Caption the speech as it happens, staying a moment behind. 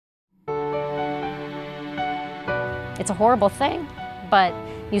It's a horrible thing, but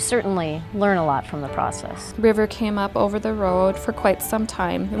you certainly learn a lot from the process. River came up over the road for quite some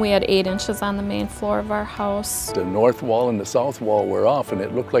time. We had 8 inches on the main floor of our house. The north wall and the south wall were off, and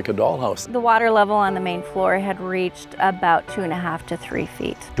it looked like a dollhouse. The water level on the main floor had reached about 2.5 to 3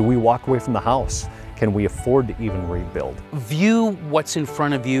 feet. Do we walk away from the house? Can we afford to even rebuild? View what's in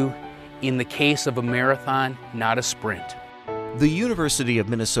front of you in the case of a marathon, not a sprint. The University of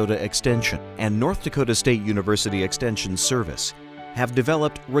Minnesota Extension and North Dakota State University Extension Service have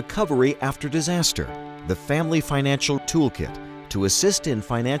developed Recovery After Disaster, the Family Financial Toolkit, to assist in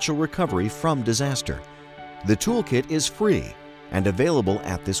financial recovery from disaster. The toolkit is free and available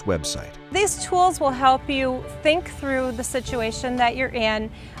at this website. These tools will help you think through the situation that you're in,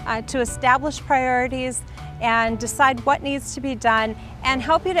 to establish priorities and decide what needs to be done, and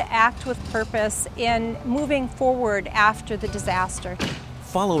help you to act with purpose in moving forward after the disaster.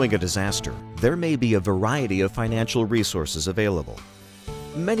 Following a disaster, there may be a variety of financial resources available.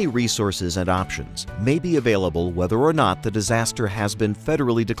 Many resources and options may be available whether or not the disaster has been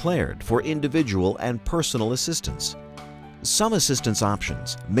federally declared for individual and personal assistance. Some assistance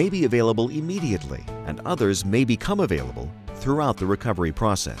options may be available immediately, and others may become available throughout the recovery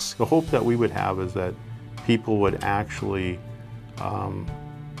process. The hope that we would have is that people would actually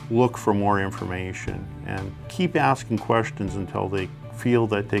look for more information and keep asking questions until they feel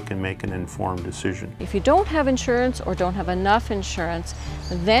that they can make an informed decision. If you don't have insurance or don't have enough insurance,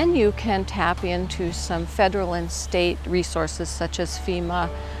 then you can tap into some federal and state resources such as FEMA,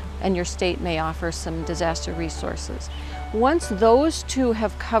 and your state may offer some disaster resources. Once those two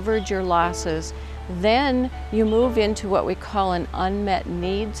have covered your losses, then you move into what we call an unmet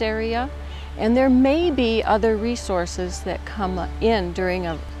needs area. And there may be other resources that come in during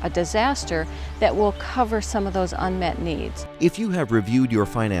a disaster that will cover some of those unmet needs. If you have reviewed your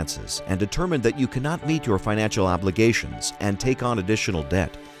finances and determined that you cannot meet your financial obligations and take on additional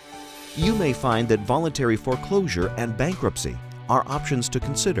debt, you may find that voluntary foreclosure and bankruptcy are options to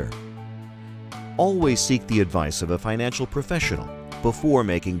consider. Always seek the advice of a financial professional before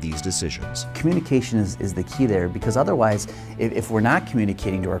making these decisions. Communication is the key there, because otherwise, if we're not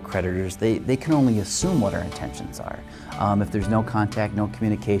communicating to our creditors, they can only assume what our intentions are. If there's no contact, no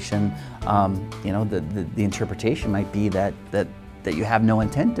communication, the interpretation might be that you have no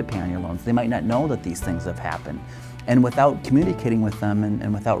intent to pay on your loans. They might not know that these things have happened. And without communicating with them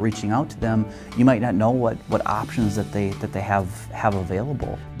and without reaching out to them, you might not know what options that they have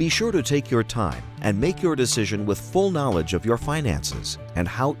available. Be sure to take your time and make your decision with full knowledge of your finances and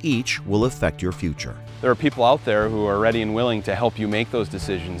how each will affect your future. There are people out there who are ready and willing to help you make those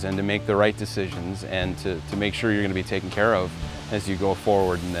decisions and to make the right decisions and to make sure you're going to be taken care of as you go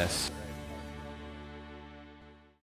forward in this.